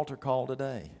giving an altar call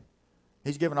today.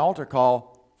 He's giving an altar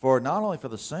call for not only for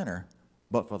the sinner,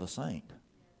 but for the saint.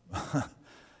 Do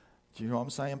you know what I'm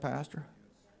saying, Pastor?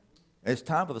 It's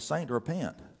time for the saint to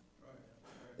repent.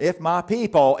 If my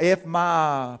people,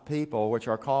 which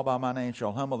are called by my name,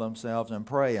 shall humble themselves and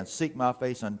pray and seek my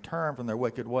face and turn from their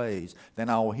wicked ways, then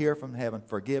I will hear from heaven,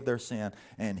 forgive their sin,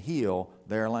 and heal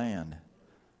their land.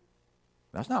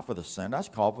 That's not for the sin. That's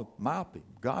called for my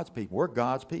people, God's people. We're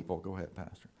God's people. Go ahead,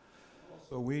 Pastor.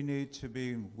 So we need to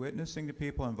be witnessing to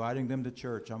people, inviting them to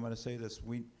church. I'm going to say this.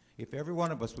 If every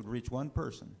one of us would reach one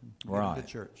person, get them to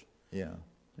church. Yeah.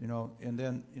 You know, and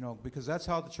then, you know, because that's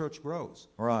how the church grows.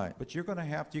 Right. But you're going to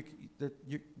have to,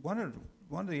 one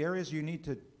of the areas you need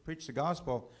to preach the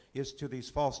gospel is to these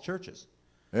false churches.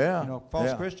 Yeah. You know,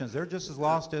 false Christians. They're just as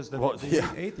lost as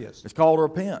the atheists. It's called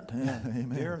repent. Yeah.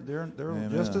 Amen. They're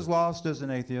just as lost as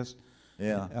an atheist.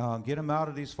 Yeah. Get them out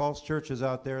of these false churches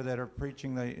out there that are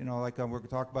preaching like we're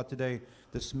talking about today,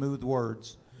 the smooth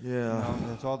words. Yeah. You know,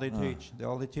 that's all they teach.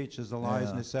 All they teach is the lies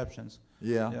and deceptions.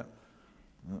 Yeah.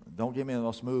 Don't give me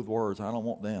those smooth words. I don't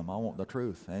want them. I want the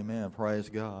truth. Amen. Praise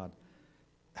God.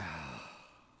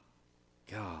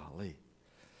 Golly.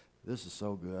 This is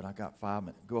so good. I got 5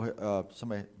 minutes. Go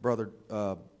ahead. Brother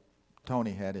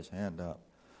Tony had his hand up.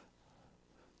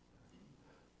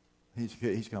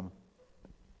 He's coming.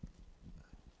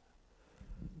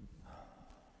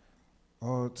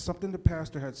 Something the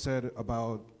pastor had said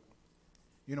about,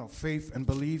 faith and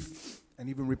belief and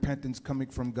even repentance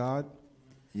coming from God.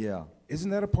 Yeah.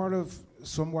 Isn't that a part of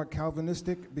somewhat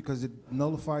Calvinistic because it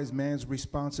nullifies man's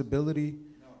responsibility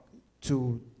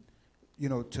to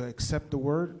accept the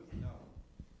word? No.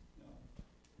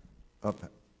 Okay.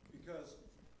 Because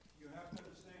you have to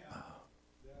understand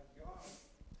that God,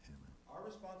 our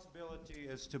responsibility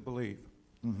is to believe,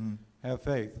 have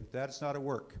faith. That's not a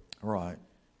work. Right.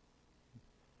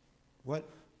 What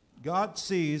God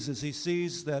sees is He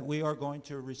sees that we are going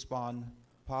to respond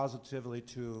positively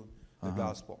to the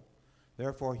gospel.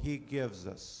 Therefore, he gives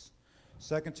us.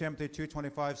 2 Timothy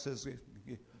 2:25 says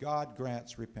God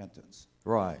grants repentance.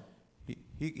 Right.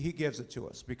 He gives it to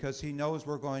us because he knows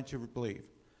we're going to believe.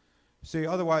 See,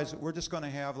 otherwise, we're just going to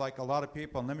have like a lot of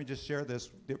people, and let me just share this.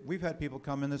 We've had people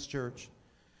come in this church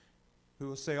who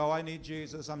will say, oh, I need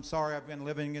Jesus. I'm sorry, I've been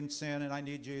living in sin, and I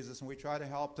need Jesus. And we try to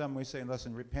help them. We say,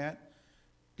 listen, repent,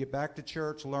 get back to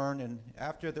church, learn, and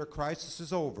after their crisis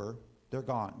is over, they're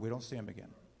gone. We don't see them again.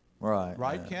 Right.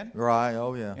 Right, yeah. Ken? Right.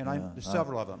 Oh, yeah. And yeah. there's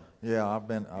several of them. Yeah, I've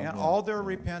been. And all their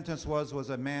repentance was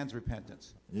a man's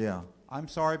repentance. Yeah. I'm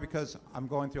sorry because I'm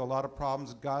going through a lot of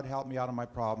problems. God help me out of my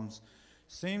problems.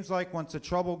 Seems like once the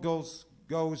trouble goes,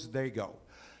 they go.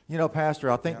 You know, Pastor,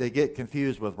 I think they get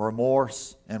confused with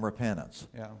remorse and repentance.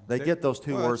 Yeah. They get those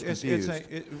two words confused.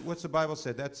 What's the Bible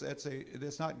said?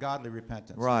 It's not godly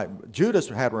repentance. Right. Judas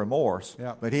had remorse,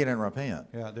 Yeah. but he didn't repent.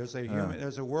 Yeah,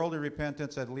 there's a worldly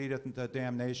repentance that leadeth into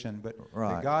damnation, but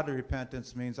Right. the godly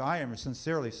repentance means I am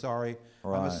sincerely sorry.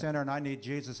 I'm a Right. sinner and I need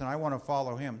Jesus and I want to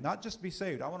follow him. Not just be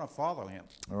saved, I want to follow him.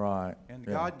 Right. And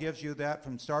yeah. God gives you that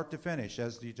from start to finish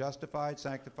as the justified,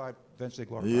 sanctified, eventually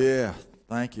glorified. Yeah.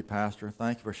 Thank you, Pastor.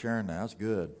 Thank you for sharing that. That's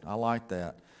good. I like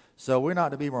that. So we're not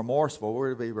to be remorseful.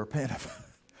 We're to be repentive.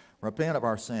 Repent of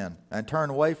our sin and turn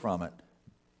away from it,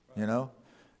 you know,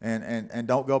 and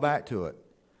don't go back to it,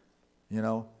 you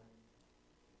know.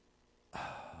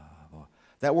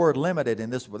 That word limited in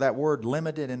this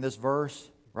verse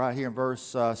right here in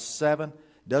verse 7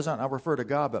 doesn't refer to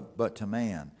God but to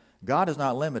man. God is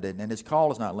not limited, and his call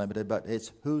is not limited, but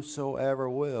it's whosoever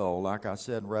will, like I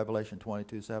said in Revelation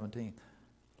 22:17.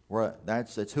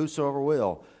 It's whosoever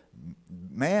will.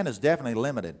 Man is definitely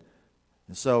limited.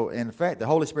 And so, in fact, the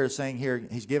Holy Spirit is saying here,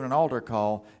 he's given an altar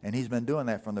call, and he's been doing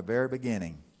that from the very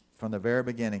beginning. From the very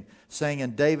beginning. Saying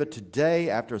in David, today,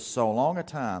 after so long a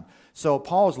time. So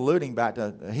Paul's alluding back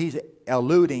to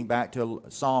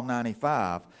Psalm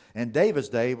 95. In David's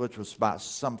day, which was about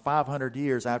some 500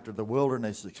 years after the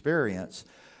wilderness experience,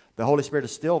 the Holy Spirit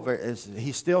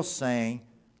he's still saying,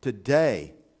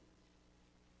 today,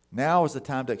 now is the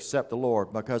time to accept the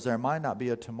Lord, because there might not be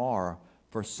a tomorrow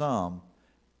for some,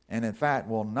 and in fact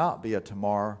will not be a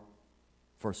tomorrow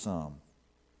for some.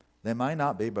 There might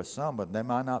not be, but there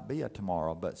might not be a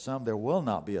tomorrow, but some there will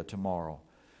not be a tomorrow.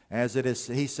 As it is,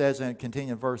 he says in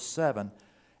continuing verse 7,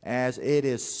 as it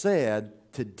is said,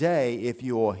 today, if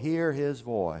you will hear his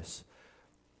voice.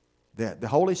 The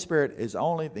Holy Spirit he's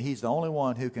the only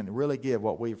one who can really give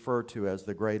what we refer to as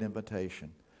the great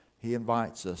invitation. He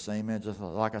invites us, amen, just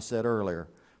like I said earlier.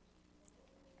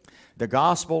 The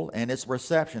gospel and its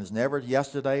reception is never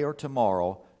yesterday or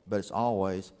tomorrow, but it's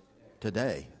always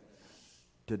today.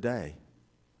 Today.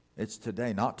 It's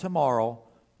today, not tomorrow,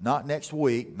 not next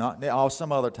week, not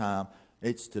some other time.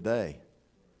 It's today.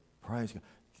 Praise God.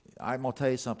 I'm going to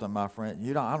tell you something, my friend.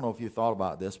 I don't know if you thought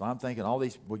about this, but I'm thinking all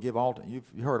these, we give altar,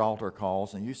 you've heard altar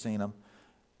calls and you've seen them,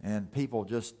 and people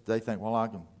they think,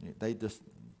 well, they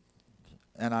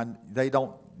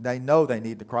know they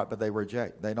need the Christ, but they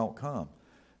reject, they don't come.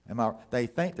 They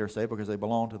think they're saved because they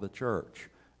belong to the church,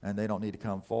 and they don't need to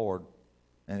come forward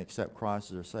and accept Christ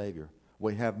as their Savior.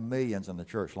 We have millions in the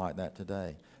church like that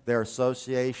today. Their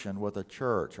association with a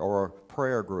church or a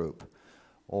prayer group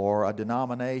or a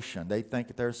denomination, they think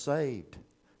that they're saved.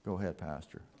 Go ahead,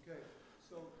 Pastor. Okay,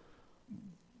 so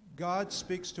God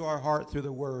speaks to our heart through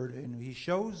the Word, and he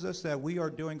shows us that we are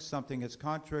doing something that's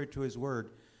contrary to his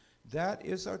Word. That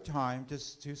is our time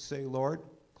to say, Lord,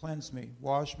 cleanse me,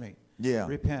 wash me,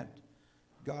 repent.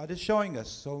 God is showing us.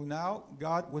 So now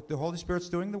God, with the Holy Spirit's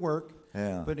doing the work.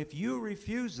 Yeah. But if you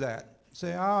refuse that,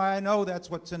 say, oh, I know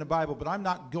that's what's in the Bible, but I'm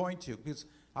not going to, because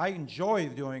I enjoy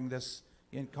doing this.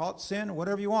 And call it sin,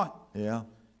 whatever you want. Yeah.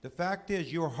 The fact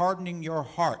is, you're hardening your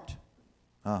heart,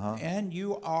 and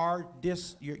you are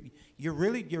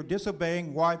you're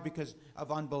disobeying. Why? Because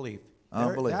of unbelief.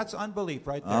 Unbelief. That's unbelief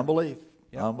right there. Unbelief.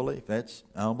 Yep. Unbelief. That's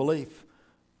unbelief.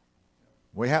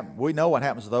 We know what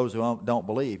happens to those who don't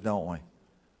believe, don't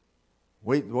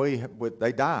we?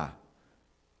 They die.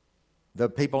 The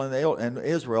people in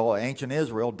Israel, ancient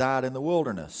Israel, died in the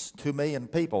wilderness. 2 million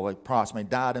people approximately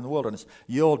died in the wilderness.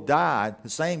 You'll die. The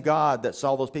same God that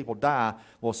saw those people die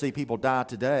will see people die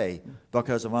today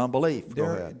because of unbelief. Go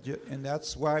ahead. And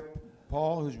that's why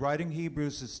Paul, who's writing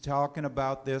Hebrews, is talking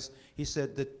about this. He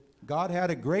said that God had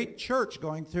a great church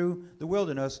going through the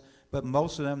wilderness, but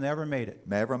most of them never made it.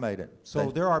 Never made it.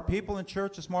 So there are people in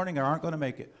church this morning that aren't going to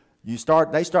make it. I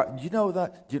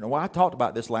talked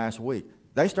about this last week.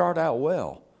 They started out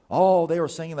well. Oh, they were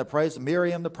singing the praise.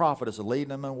 Miriam the prophetess is leading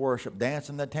them in worship,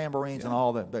 dancing the tambourines and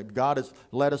all that. But God has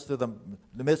led us through the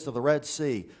midst of the Red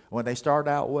Sea. When they started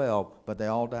out well, but they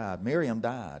all died. Miriam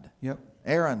died. Yep.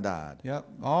 Aaron died. Yep.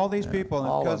 All these people,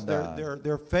 all because of them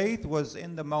their faith was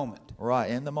in the moment. Right,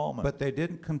 in the moment. But they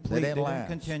didn't complete. They didn't last.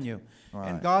 Continue. Right.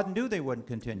 And God knew they wouldn't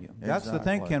continue. That's the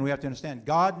thing, Exactly. Ken. We have to understand.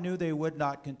 God knew they would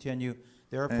not continue.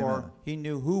 Therefore, Amen. He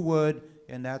knew who would,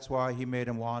 and that's why He made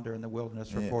them wander in the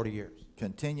wilderness for 40 years.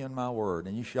 Continue in my word,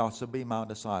 and you shall also be my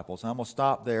disciples. I'm going to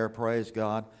stop there, praise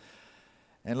God.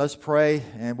 And let's pray,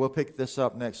 and we'll pick this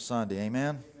up next Sunday.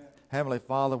 Amen? Heavenly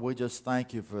Father, we just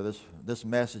thank you for this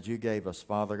message you gave us,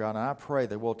 Father God. And I pray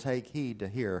that we'll take heed to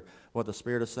hear what the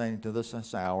Spirit is saying to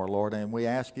this hour, Lord. And we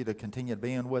ask you to continue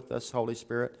being with us, Holy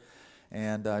Spirit,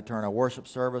 and turn our worship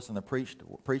service and the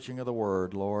preaching of the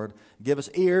Word, Lord. Give us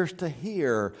ears to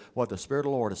hear what the Spirit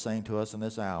of the Lord is saying to us in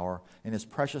this hour. In His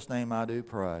precious name I do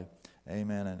pray.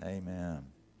 Amen and amen.